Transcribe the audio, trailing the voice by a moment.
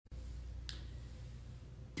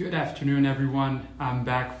Good afternoon, everyone. I'm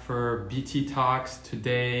back for BT Talks.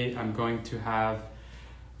 Today, I'm going to have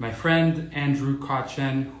my friend Andrew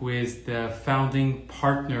Kochen, who is the founding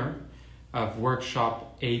partner of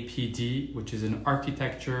Workshop APD, which is an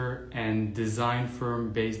architecture and design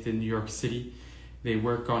firm based in New York City. They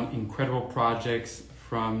work on incredible projects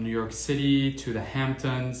from New York City to the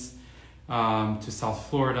Hamptons, to South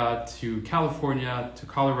Florida, to California, to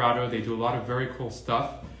Colorado. They do a lot of very cool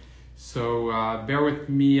stuff. So bear with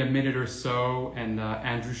me a minute or so, and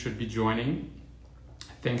Andrew should be joining.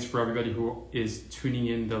 Thanks for everybody who is tuning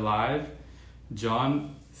in the live.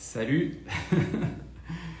 John, salut.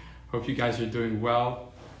 Hope you guys are doing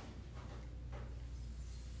well.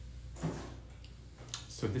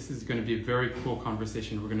 So this is going to be a very cool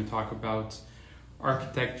conversation. We're going to talk about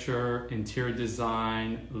architecture, interior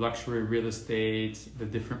design, luxury real estate, the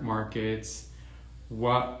different markets,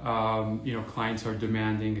 what clients are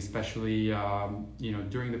demanding, especially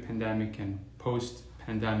during the pandemic and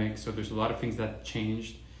post-pandemic. So there's a lot of things that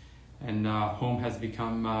changed, and home has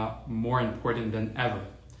become more important than ever.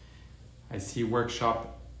 I see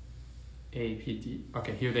Workshop APD.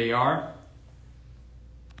 Okay, here they are.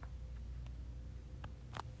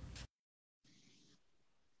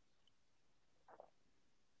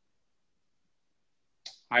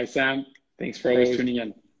 Hi, Sam. Thanks for always tuning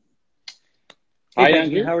in. Hey, Hi,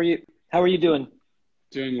 Benjamin. Andrew. How are you doing?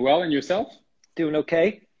 Doing well, and yourself? Doing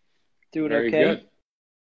okay. Doing Very okay. good.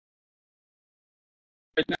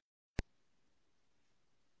 Right now,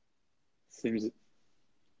 seems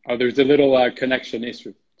there's a little connection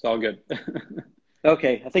issue. It's all good.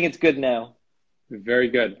 Okay, I think it's good now. Very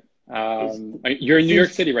good. Is- You're in New York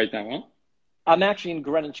seems City right now, huh? I'm actually in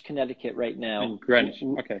Greenwich, Connecticut right now. In Greenwich.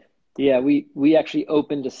 Okay. Yeah, we actually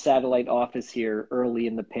opened a satellite office here early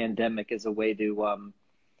in the pandemic as a way to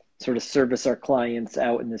sort of service our clients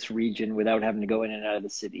out in this region without having to go in and out of the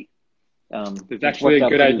city. It's It's actually worked a out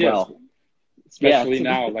good pretty idea, well. Yeah, especially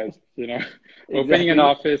now, opening an exactly.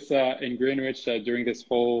 office in Greenwich during this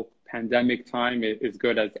whole pandemic time is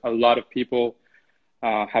good, as a lot of people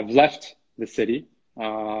have left the city.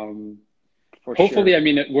 For Hopefully, sure. I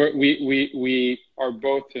mean, we are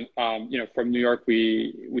both, from New York.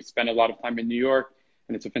 We spend a lot of time in New York,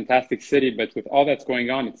 and it's a fantastic city. But with all that's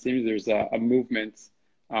going on, it seems there's a movement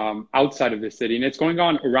outside of the city, and it's going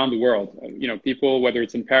on around the world. People, whether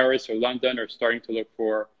it's in Paris or London, are starting to look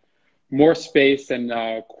for more space and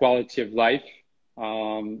quality of life.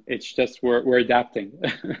 It's just we're adapting.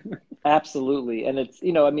 Absolutely. And it's,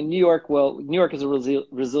 New York is a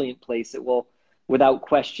resilient place. It will, without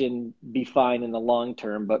question, be fine in the long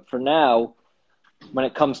term. But for now, when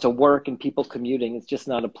it comes to work and people commuting, it's just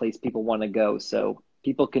not a place people want to go. So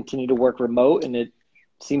people continue to work remote, and it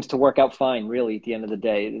seems to work out fine, really, at the end of the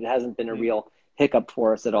day. It hasn't been a real hiccup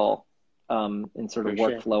for us at all, in sort of For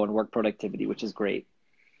sure. workflow and work productivity, which is great.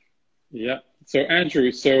 Yeah. So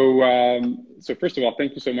Andrew, so first of all,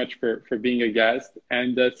 thank you so much for being a guest.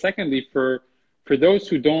 And secondly, for those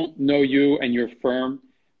who don't know you and your firm,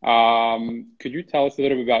 could you tell us a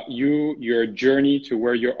little bit about you, your journey to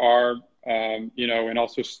where you are, and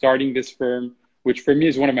also starting this firm, which for me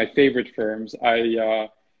is one of my favorite firms. I,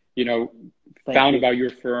 Thank found you. about your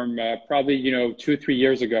firm probably 2-3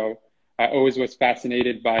 years ago. I always was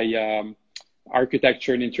fascinated by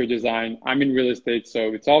architecture and interior design. I'm in real estate,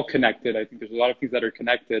 so it's all connected. I think there's a lot of things that are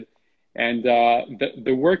connected. And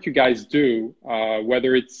the work you guys do,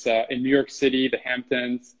 whether it's in New York City, the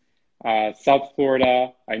Hamptons, South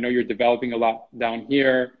Florida, I know you're developing a lot down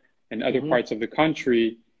here and other hmm parts of the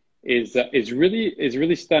country, is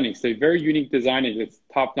really stunning. It's a very unique design, and it's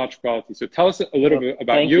top-notch quality. So tell us a little Well, bit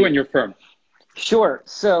about thank you you. and your firm. Sure.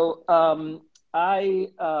 So I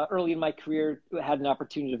early in my career had an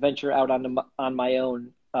opportunity to venture out on my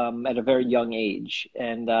own at a very young age,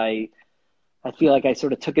 and I feel like I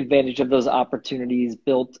sort of took advantage of those opportunities,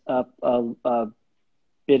 built up a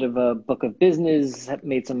bit of a book of business,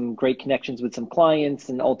 made some great connections with some clients,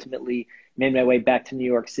 and ultimately made my way back to New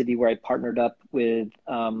York City, where I partnered up with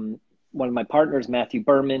one of my partners, Matthew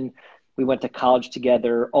Berman. We went to college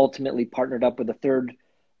together, ultimately partnered up with a third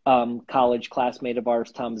college classmate of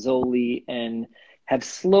ours, Tom Zoli, and have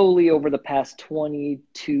slowly over the past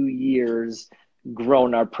 22 years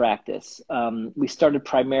grown our practice. We started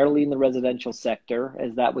primarily in the residential sector,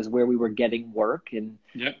 as that was where we were getting work. And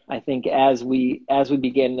Yeah. I think as we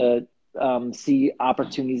began to see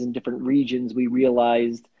opportunities in different regions, we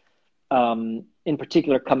realized, in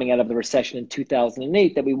particular coming out of the recession in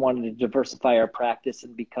 2008, that we wanted to diversify our practice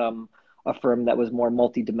and become a firm that was more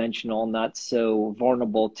multidimensional, not so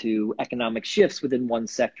vulnerable to economic shifts within one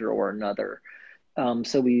sector or another.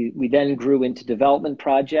 So we then grew into development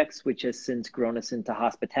projects, which has since grown us into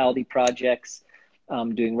hospitality projects,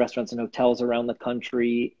 doing restaurants and hotels around the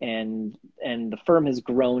country, and the firm has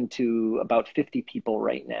grown to about 50 people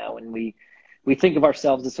right now. And we think of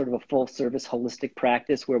ourselves as sort of a full service holistic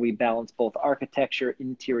practice where we balance both architecture,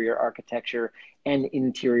 and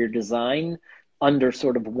interior design under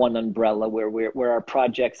sort of one umbrella, where our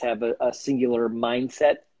projects have a singular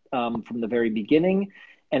mindset from the very beginning,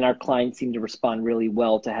 and our clients seem to respond really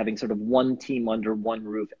well to having sort of one team under one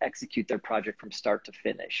roof execute their project from start to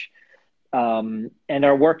finish. And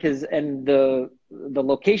our work and the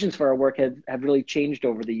locations for our work have really changed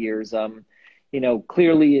over the years.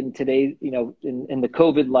 Clearly in today, in the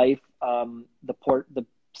COVID life, the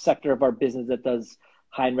sector of our business that does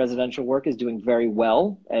high-end residential work is doing very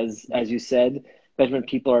well. As you said, Benjamin,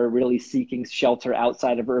 people are really seeking shelter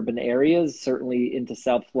outside of urban areas, certainly into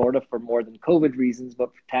South Florida for more than COVID reasons,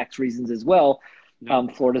 but for tax reasons as well.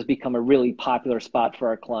 Florida's become a really popular spot for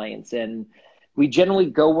our clients, and we generally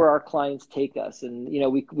go where our clients take us. And,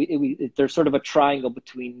 there's sort of a triangle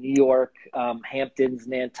between New York, Hamptons,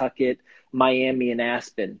 Nantucket, Miami, and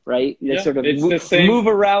Aspen, right? Yeah, sort of it's the same. Move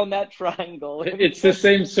around that triangle. It's the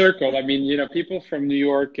same circle. I mean, people from New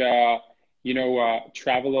York,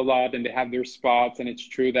 travel a lot and they have their spots. And it's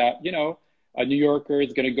true that, a New Yorker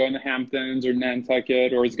is going to go in the Hamptons or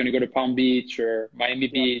Nantucket, or is going to go to Palm Beach or Miami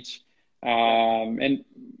Beach. And,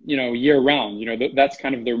 year round, that's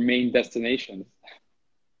kind of their main destination.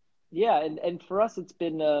 Yeah. And for us, it's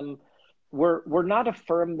been, we're not a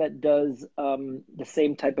firm that does the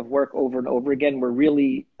same type of work over and over again. We're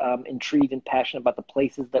really intrigued and passionate about the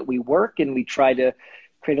places that we work, and we try to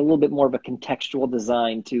create a little bit more of a contextual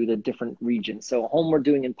design to the different regions. So a home we're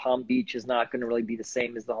doing in Palm Beach is not going to really be the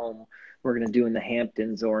same as the home we're going to do in the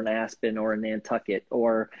Hamptons or in Aspen or in Nantucket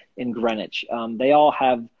or in Greenwich. They all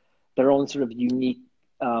have their own sort of unique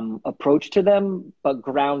approach to them, but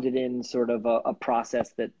grounded in sort of a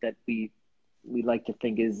process that we like to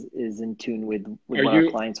think is in tune with what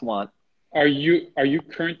our clients want. Are you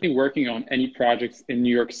currently working on any projects in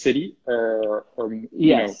New York City or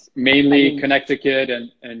yes, mainly Connecticut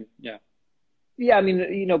and yeah? Yeah, I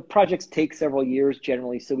mean, projects take several years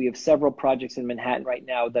generally. So we have several projects in Manhattan right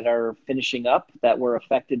now that are finishing up that were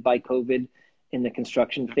affected by COVID in the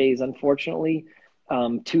construction phase, unfortunately.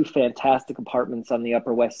 Two fantastic apartments on the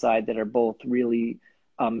Upper West Side that are both really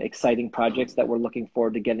exciting projects that we're looking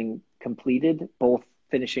forward to getting completed, both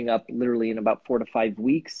finishing up literally in about 4 to 5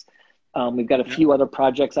 weeks. We've got a few other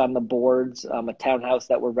projects on the boards, a townhouse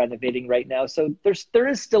that we're renovating right now. So there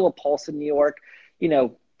is still a pulse in New York.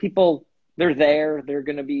 People, they're there. They're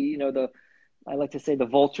going to be, I like to say the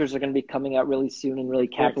vultures are going to be coming out really soon and really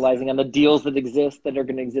capitalizing on the deals that are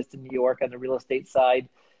going to exist in New York on the real estate side.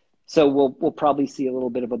 So we'll probably see a little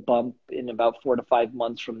bit of a bump in about 4 to 5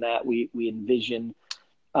 months from that, we envision.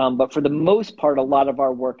 But for the most part, a lot of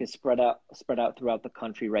our work is spread out throughout the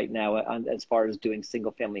country right now, as far as doing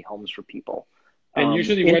single family homes for people. And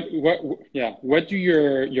usually, what do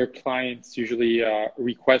your clients usually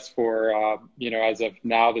request for? As of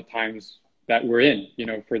now, the times that we're in,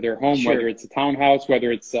 for their home, Sure. Whether it's a townhouse, whether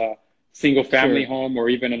it's a single family home, or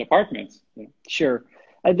even an apartment. Sure.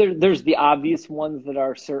 There's the obvious ones that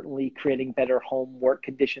are certainly creating better home work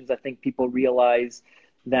conditions. I think people realize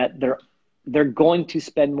that they're going to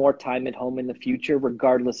spend more time at home in the future,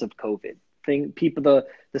 regardless of COVID.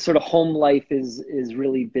 The sort of home life is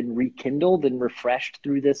really been rekindled and refreshed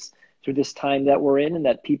through this time that we're in, and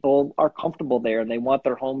that people are comfortable there and they want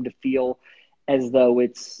their home to feel as though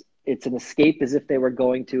it's an escape, as if they were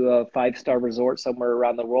going to a 5-star resort somewhere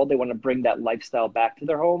around the world. They want to bring that lifestyle back to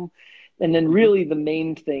their home. And then really the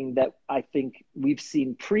main thing that I think we've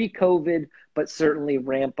seen pre-COVID, but certainly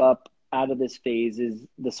ramp up out of this phase, is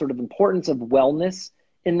the sort of importance of wellness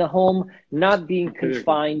in the home, not being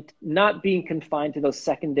confined to those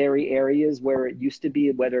secondary areas where it used to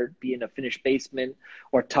be, whether it be in a finished basement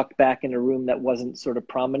or tucked back in a room that wasn't sort of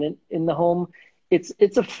prominent in the home.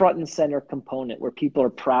 It's a front and center component where people are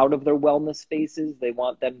proud of their wellness spaces. They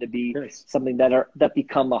want them to be something that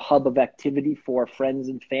become a hub of activity for friends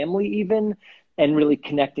and family even, and really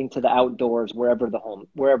connecting to the outdoors wherever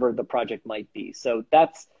the project might be. So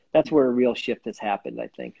that's where a real shift has happened, I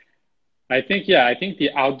think. I think the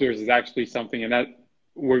outdoors is actually something, and that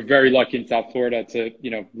we're very lucky in South Florida to,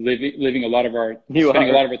 spending a lot of our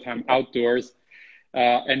time outdoors.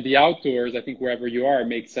 And the outdoors, I think wherever you are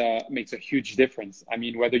makes a huge difference. I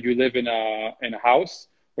mean, whether you live in a house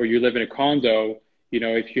or you live in a condo,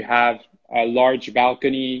 if you have a large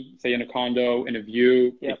balcony, say in a condo, in a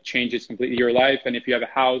view, it changes completely your life. And if you have a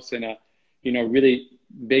house and a, really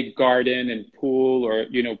big garden and pool, or,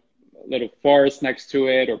 little forest next to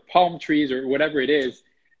it or palm trees or whatever it is,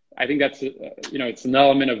 I think that's, it's an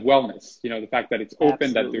element of wellness, the fact that it's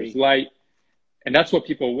open, that there's Absolutely. light. And that's what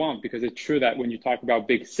people want, because it's true that when you talk about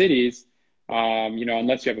big cities,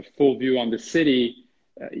 unless you have a full view on the city,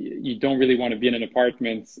 you don't really want to be in an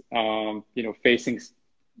apartment, facing,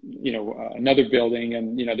 another building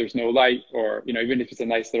and, there's no light, or, even if it's a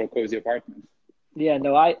nice little cozy apartment. Yeah,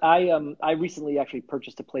 no, I recently actually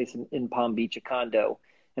purchased a place in Palm Beach, a condo,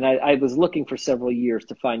 and I was looking for several years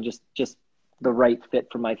to find just the right fit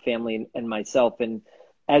for my family and myself. And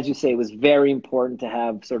as you say, it was very important to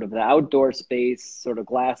have sort of the outdoor space, sort of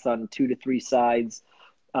glass on 2 to 3 sides.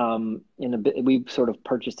 We sort of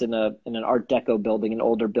purchased in an Art Deco building, an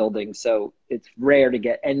older building, so it's rare to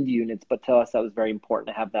get end units, but to us that was very important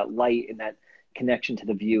to have that light and that connection to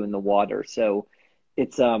the view and the water. So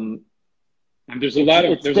it's and there's a lot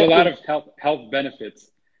of health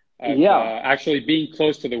benefits of actually being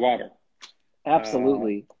close to the water.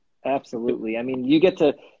 Absolutely. Absolutely. I mean, you get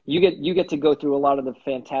to go through a lot of the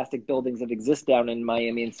fantastic buildings that exist down in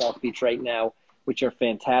Miami and South Beach right now, which are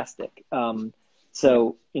fantastic.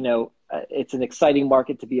 So, it's an exciting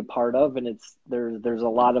market to be a part of, and there's a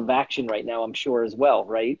lot of action right now, I'm sure, as well,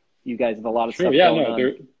 right? You guys have a lot of stuff going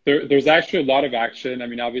on. There's actually a lot of action. I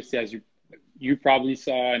mean, obviously, as you probably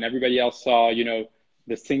saw and everybody else saw,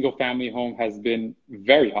 the single family home has been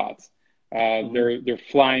very hot. They're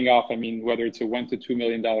flying off. I mean, whether it's a $1 to $2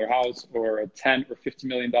 million house or a $10 or $50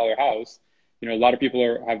 million house, a lot of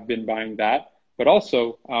people have been buying that. But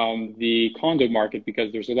also the condo market,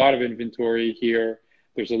 because there's a lot of inventory here.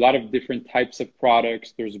 There's a lot of different types of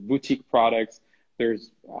products. There's boutique products.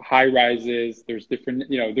 There's high rises. There's different,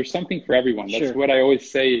 there's something for everyone. Sure. That's what I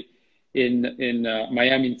always say in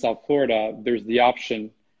Miami and South Florida. There's the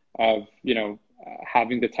option of,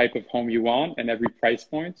 having the type of home you want and every price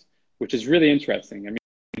point, which is really interesting. I mean,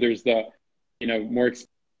 there's the, more expensive,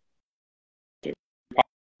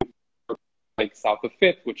 like south of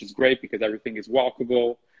Fifth, which is great because everything is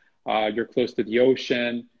walkable. You're close to the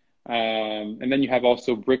ocean. And then you have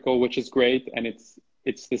also Brickell, which is great. And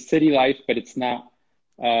it's the city life, but it's not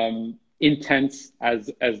intense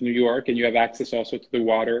as New York. And you have access also to the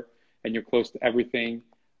water, and you're close to everything.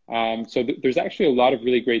 So there's actually a lot of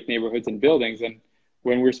really great neighborhoods and buildings. And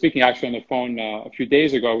when we were speaking actually on the phone a few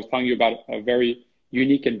days ago, I was telling you about a very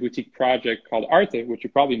unique and boutique project called Arte, which you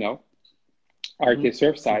probably know, Arte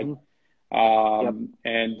Surfside.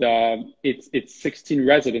 And it's 16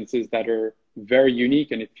 residences that are very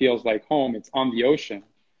unique, and it feels like home. It's on the ocean,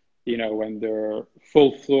 when they're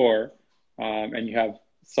full floor, and you have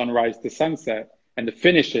sunrise to sunset. And the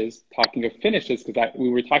finishes, talking of finishes, because we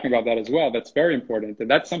were talking about that as well, that's very important.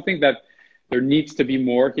 And that's something that there needs to be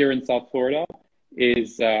more here in South Florida,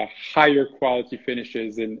 is higher quality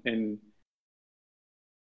finishes in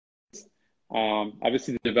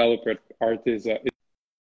obviously the developer Art is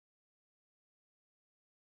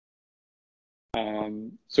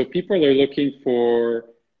so people are looking for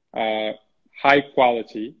high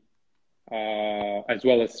quality as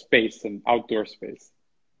well as space and outdoor space.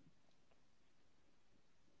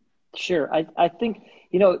 Sure. I think,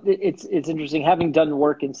 it's interesting, having done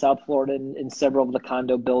work in South Florida in several of the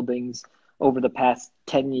condo buildings over the past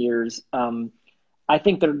 10 years. I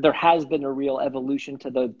think there has been a real evolution to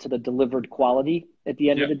the delivered quality at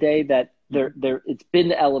the end of the day, that it's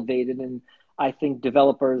been elevated. And I think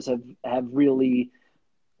developers have really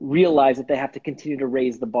realized that they have to continue to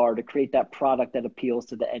raise the bar to create that product that appeals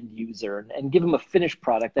to the end user and give them a finished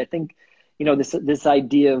product. I think, this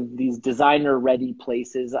idea of these designer ready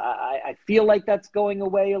places, I feel like that's going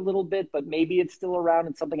away a little bit, but maybe it's still around.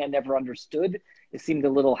 It's something I never understood. It seemed a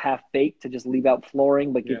little half baked to just leave out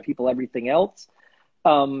flooring, but give people everything else.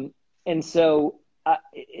 And so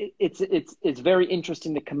it's very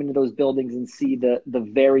interesting to come into those buildings and see the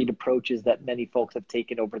varied approaches that many folks have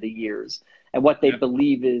taken over the years, and what they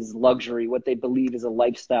believe is luxury, what they believe is a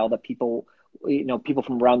lifestyle that people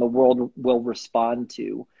from around the world will respond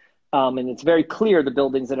to. And it's very clear the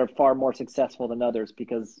buildings that are far more successful than others,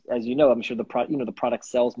 because, as you know, I'm sure the product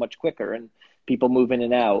sells much quicker and people move in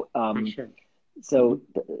and out. For sure. So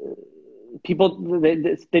people,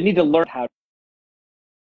 they need to learn how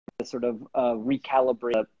to sort of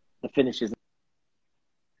recalibrate the finishes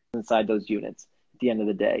inside those units at the end of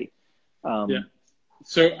the day.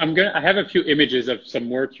 So I have a few images of some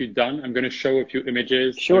work you've done. I'm going to show a few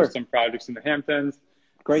images. Sure. There's some projects in the Hamptons.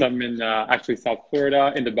 Great. Some in actually South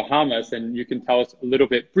Florida, in the Bahamas, and you can tell us a little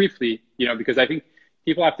bit briefly, because I think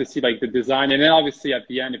people have to see like the design, and then obviously at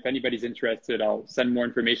the end, if anybody's interested, I'll send more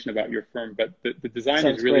information about your firm. But the design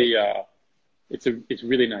is really, it's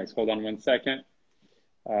really nice. Hold on one second.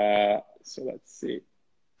 So let's see.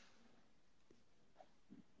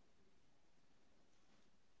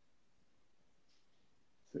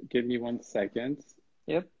 So give me 1 second.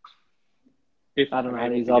 Yep. If I don't know I'm how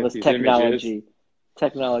to able use to all get this these images. technology.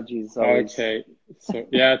 Technology is always. Okay. So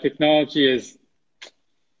yeah, technology is,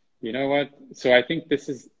 you know what? So I think this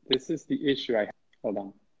is the issue I have. Hold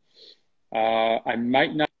on. I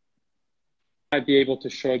might not be able to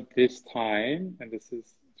show it this time, and this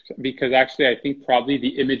is because actually I think probably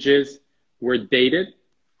the images were dated,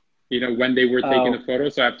 when they were taking the Oh, photo.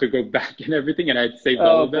 So I have to go back and everything, and I'd saved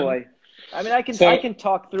all oh of them. boy. I mean, I So can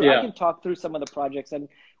talk through yeah, some of the projects, and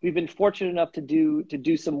we've been fortunate enough to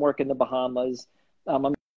do some work in the Bahamas.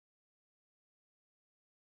 I'm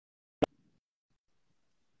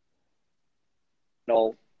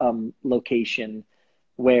location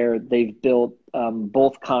where they've built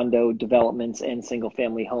both condo developments and single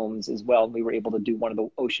family homes as well. And we were able to do one of the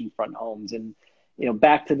oceanfront homes. And,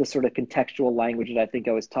 back to the sort of contextual language that I think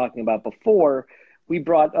I was talking about before, we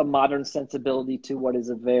brought a modern sensibility to what is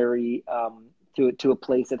a very, to a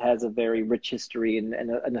place that has a very rich history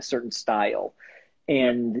and a certain style. yeah.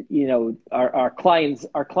 And, our clients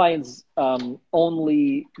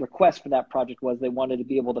only request for that project was they wanted to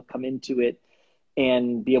be able to come into it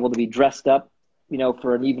and be able to be dressed up,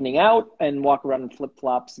 for an evening out and walk around in flip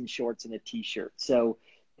flops and shorts and a t-shirt. So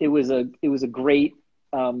it was a great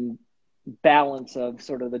balance of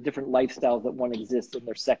sort of the different lifestyles that one exists in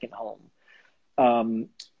their second home. And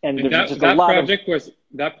And there's that just a that lot of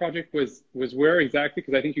project was where exactly?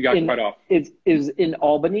 Because I think you got in cut off. is in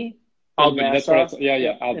Albany, in Albany. That's what I Nassau, said. Yeah, yeah,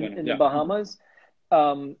 yep, Albany. in the Yeah. Bahamas.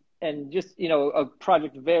 And just, a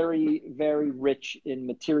project very, very rich in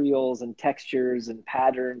materials and textures and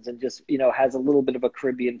patterns and just, has a little bit of a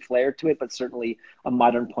Caribbean flair to it, but certainly a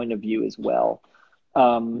modern point of view as well.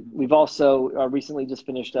 We've also recently just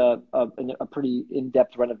finished a pretty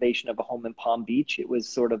in-depth renovation of a home in Palm Beach. It was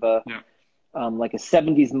sort of Yeah. like a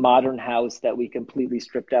 70s modern house that we completely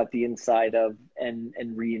stripped out the inside of and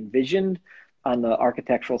re-envisioned on the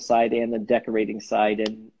architectural side and the decorating side.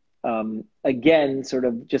 And again, sort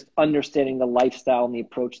of just understanding the lifestyle and the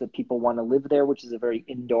approach that people want to live there, which is a very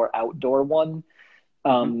indoor outdoor one.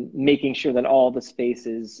 Hmm. Making sure that all the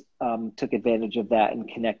spaces took advantage of that and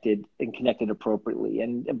connected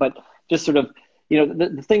appropriately. But just sort of,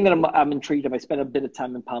 the thing that I'm intrigued of, I spent a bit of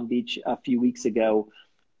time in Palm Beach a few weeks ago.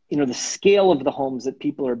 The scale of the homes that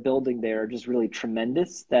people are building there are just really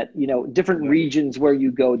tremendous. That, different Yeah. regions where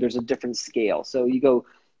you go, there's a different scale. So you go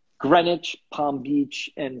Greenwich, Palm Beach,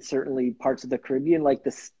 and certainly parts of the Caribbean, like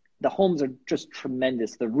this, the homes are just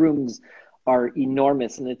tremendous. The rooms are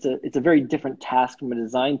enormous, and it's a very different task from a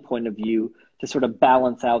design point of view to sort of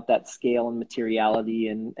balance out that scale and materiality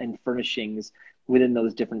and furnishings within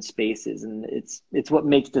those different spaces. And it's what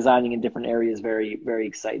makes designing in different areas very, very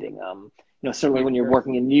exciting. Certainly Of when you're course.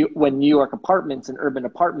 working in New York apartments and urban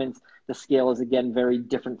apartments, the scale is again very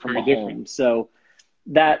different from Very a different. home. So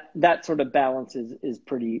that sort of balance is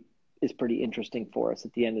pretty interesting for us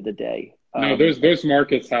at the end of the day. No, those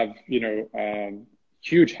markets have,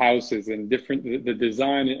 huge houses and different the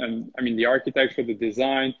design, and I mean the architecture, the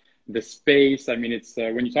design, the space. I mean, it's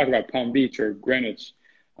when you talk about Palm Beach or Greenwich,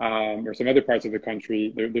 or some other parts of the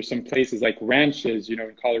country, there's some places like ranches, in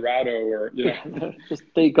Colorado, or Just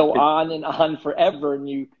they go it, on and on forever, and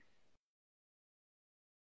you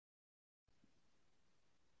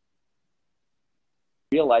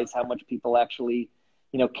realize how much people actually,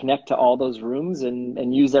 connect to all those rooms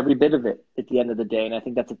and use every bit of it at the end of the day. And I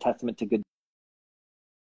think that's a testament to good.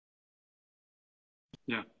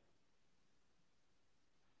 yeah.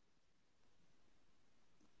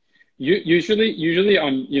 Usually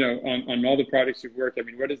on on all the projects you've worked, I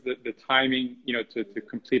mean, what is the timing, to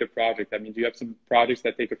complete a project? I mean, do you have some projects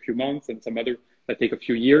that take a few months and some other that take a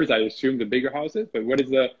few years? I assume the bigger houses, but what is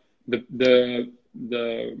the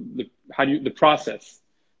how do you the process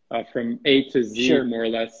from A to Z, Sure, more or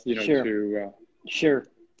less, sure, to sure,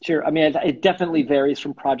 sure. I mean, it definitely varies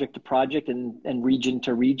from project to project and region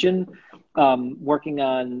to region. Working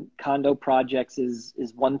on condo projects is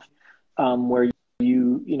one where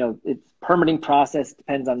it's permitting process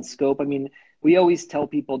depends on scope. I mean, we always tell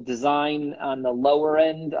people design on the lower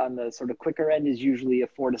end, on the sort of quicker end, is usually a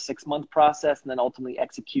 4 to 6 month process, and then ultimately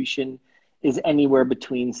execution is anywhere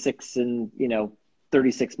between 6 and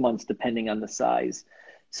 36 months, depending on the size.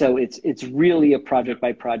 So it's really a yeah. project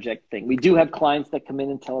by project thing. We do have clients that come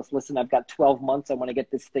in and tell us, listen, I've got 12 months. I want to get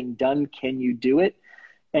this thing done. Can you do it?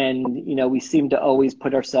 And we seem to always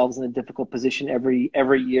put ourselves in a difficult position every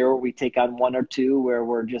year where we take on one or two where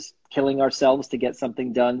we're just killing ourselves to get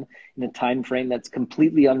something done in a time frame that's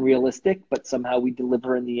completely unrealistic, but somehow we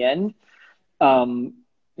deliver in the end.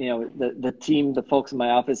 the team, the folks in my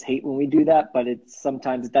office hate when we do that, but it's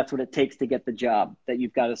sometimes that's what it takes to get the job, that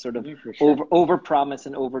you've got to sort of For sure. over promise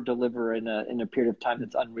and over deliver in a period of time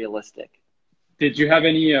that's unrealistic. Did you have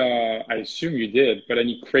any, I assume you did, but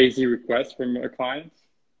any crazy requests from a client,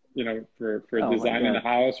 for Oh my design in the God.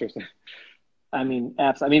 house or something? I mean,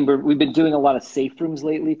 apps. I mean, we've been doing a lot of safe rooms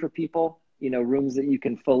lately for people, rooms that you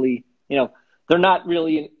can fully, they're not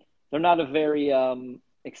really, they're not a very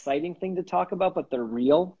exciting thing to talk about, but they're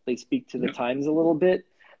real. They speak to the Yeah. times a little bit.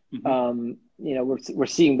 Hmm. We're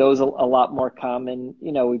seeing those a lot more common.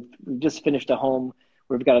 We've just finished a home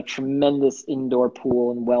where we've got a tremendous indoor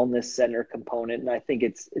pool and wellness center component, and I think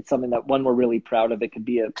it's something that one we're really proud of.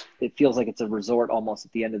 It feels like it's a resort almost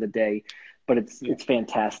at the end of the day, but Yeah. it's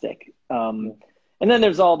fantastic. Yeah. And then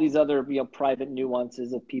there's all these other private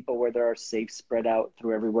nuances of people where there are safes spread out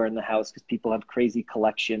through everywhere in the house because people have crazy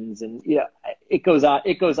collections, and it goes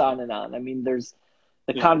on and on. I mean, there's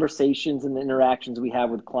the Yeah. conversations and the interactions we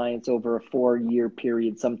have with clients over a 4-year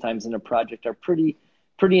period, sometimes in a project, are pretty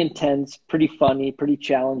intense, pretty funny, pretty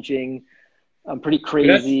challenging, pretty But that's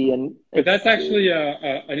crazy, and but it's that's actually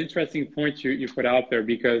an interesting point you put out there,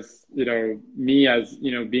 because me, as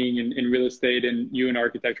being in real estate, and you in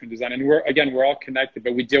architecture and design, and we're all connected,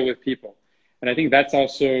 but we deal with people, and I think that's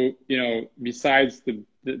also besides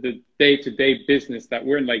the day-to-day business that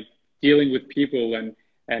we're in, like dealing with people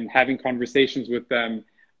and having conversations with them,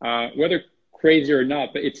 whether crazy or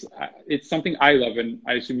not, but it's something I love, and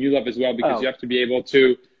I assume you love as well, because you oh, have to be able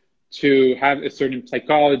to have a certain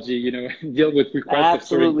psychology, deal with requests of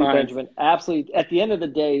certain absolutely, clients. Benjamin. Absolutely. At the end of the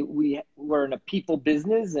day, we're in a people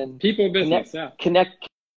business, and People business, connect, yeah. connect.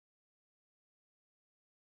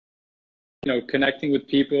 Connecting with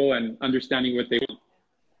people and understanding what they want.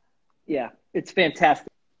 Yeah, it's fantastic.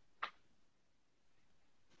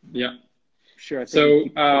 Yeah. Sure, I think we So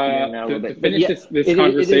keep clicking in and out a little to bit, but finish yeah, this it is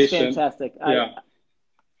conversation, fantastic. yeah.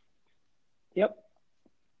 Yep.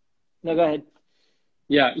 No, go ahead.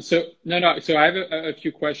 Yeah. So no. So I have a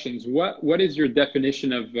few questions. What is your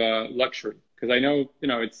definition of luxury? Because I know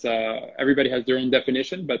it's everybody has their own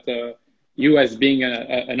definition, but you, as being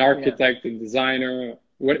an Yeah. architect and designer,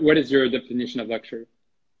 what is your definition of luxury?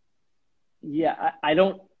 Yeah, I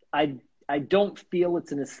don't feel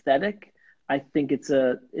it's an aesthetic. I think it's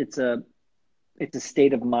a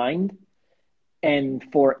state of mind. And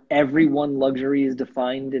for everyone, luxury is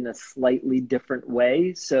defined in a slightly different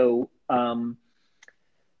way. So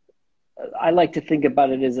I like to think about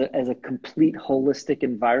it as a complete holistic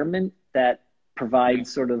environment that Yeah.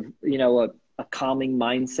 provides sort of, a calming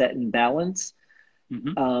mindset and balance.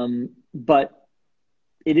 Hmm. But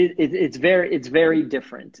it's very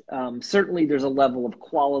different. Certainly, there's a level of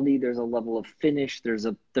quality, there's a level of finish, there's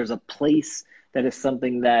a place that is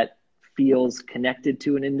something that feels connected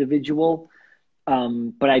to an individual.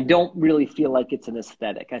 But I don't really feel like it's an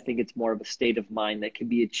aesthetic. I think it's more of a state of mind that can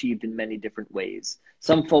be achieved in many different ways.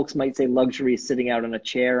 Some folks might say luxury is sitting out on a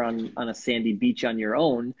chair on a sandy beach on your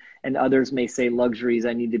own, and others may say luxury is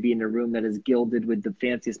I need to be in a room that is gilded with the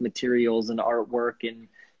fanciest materials and artwork and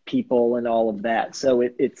people and all of that. So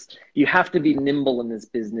it's you have to be nimble in this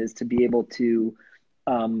business to be able to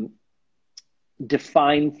um,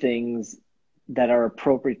 define things that are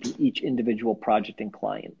appropriate to each individual project and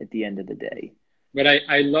client at the end of the day. But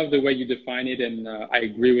I love the way you define it, and I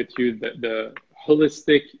agree with you that the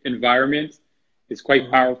holistic environment is quite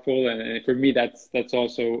Mhm. powerful, and for me, that's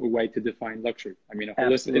also a way to define luxury. I mean, a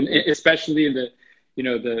holistic, and Absolutely. especially in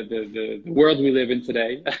the world we live in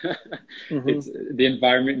today, Hmm. it's the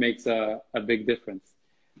environment makes a big difference.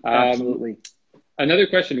 Um, Absolutely. Another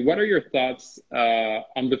question: what are your thoughts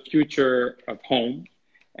on the future of home?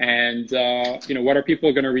 And what are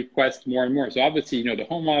people going to request more and more? So obviously, the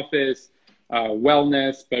home office,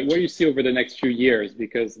 wellness, but what do you see over the next few years?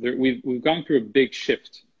 Because we've gone through a big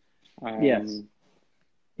shift. Yes. Um,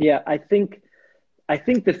 Yeah, I think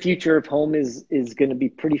the future of home is going to be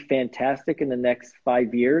pretty fantastic in the next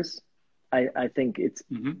 5 years. I think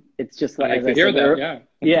mhm. it's just I like like as to I hear said that. Yeah.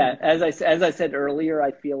 yeah, as I said earlier,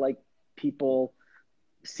 I feel like people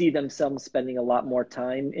see themselves spending a lot more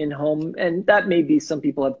time in home, and that may be some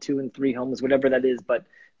people have 2 and 3 homes, whatever that is, but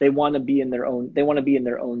they want to be in their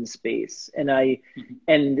own space. Mhm.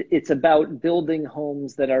 And it's about building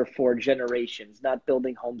homes that are for generations, not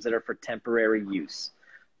building homes that are for temporary use.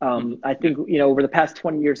 Mhm. I Yeah. think, over the past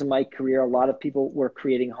 20 years of my career, a lot of people were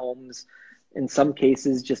creating homes in some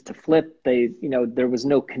cases just to flip. There was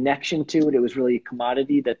no connection to it. It was really a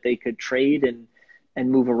commodity that they could trade, and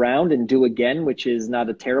move around and do again, which is not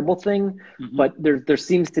a terrible thing. Mm-hmm. But there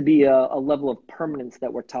seems to be a level of permanence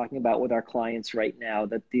that we're talking about with our clients right now,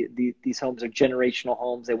 that these homes are generational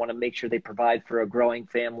homes. They want to make sure they provide for a growing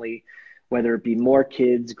family, whether it be more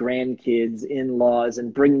kids, grandkids, in-laws,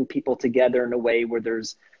 and bringing people together in a way where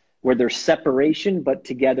there's separation, but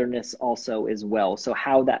togetherness also as well. So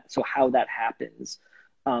how that happens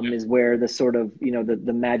is where the sort of,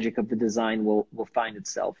 the magic of the design will find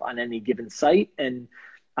itself on any given site. And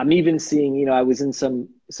I'm even seeing, I was in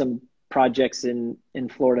some projects in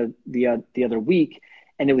Florida the other week,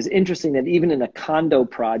 and it was interesting that even in a condo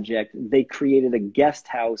project, they created a guest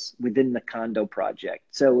house within the condo project.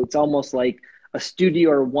 So it's almost like a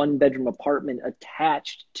studio or 1-bedroom apartment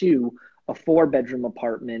attached to a 4-bedroom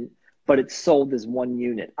apartment, but it's sold as one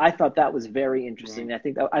unit. I thought that was very interesting.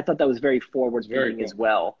 Wow. I thought that was very forward-thinking cool. as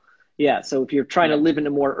well. Yeah. So if you're trying to live in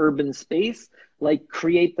a more urban space, like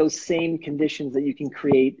create those same conditions that you can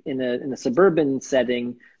create in a suburban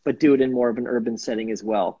setting, but do it in more of an urban setting as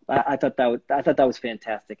well. I thought that was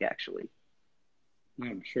fantastic, actually. Yeah,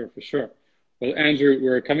 I'm sure, for sure. Well, Andrew,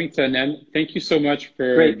 we're coming to an end. Thank you so much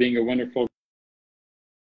for being a wonderful.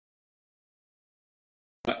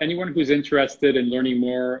 Anyone who's interested in learning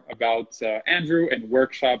more about Andrew and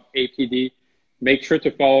Workshop APD, make sure to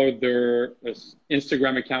follow their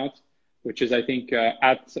Instagram account, which is, I think,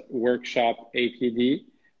 at Workshop APD.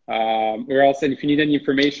 Or else, and if you need any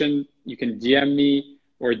information, you can DM me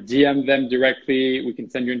or DM them directly. We can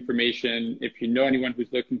send you information. If you know anyone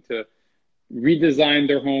who's looking to redesign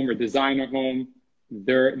their home or design a home,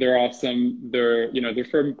 they're awesome. They're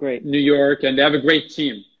from New York, and they have a great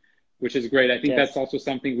team, which is great. I think that's also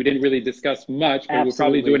something we didn't really discuss much, but we'll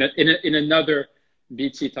probably do it in another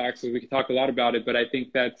BT talk, so we can talk a lot about it. But I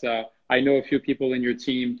think that I know a few people in your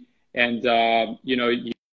team, and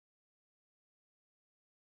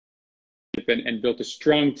and built a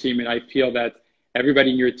strong team, and I feel that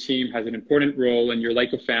everybody in your team has an important role, and you're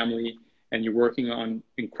like a family, and you're working on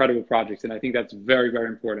incredible projects. And I think that's very, very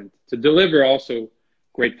important to deliver also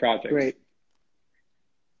great projects. Great.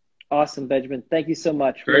 Awesome, Benjamin. Thank you so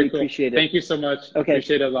much. Very really cool. Appreciate it. Thank you so much. Okay.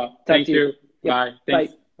 Appreciate it a lot. Talk Thank to you. Yep. Bye.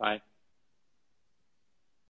 Thanks. Bye.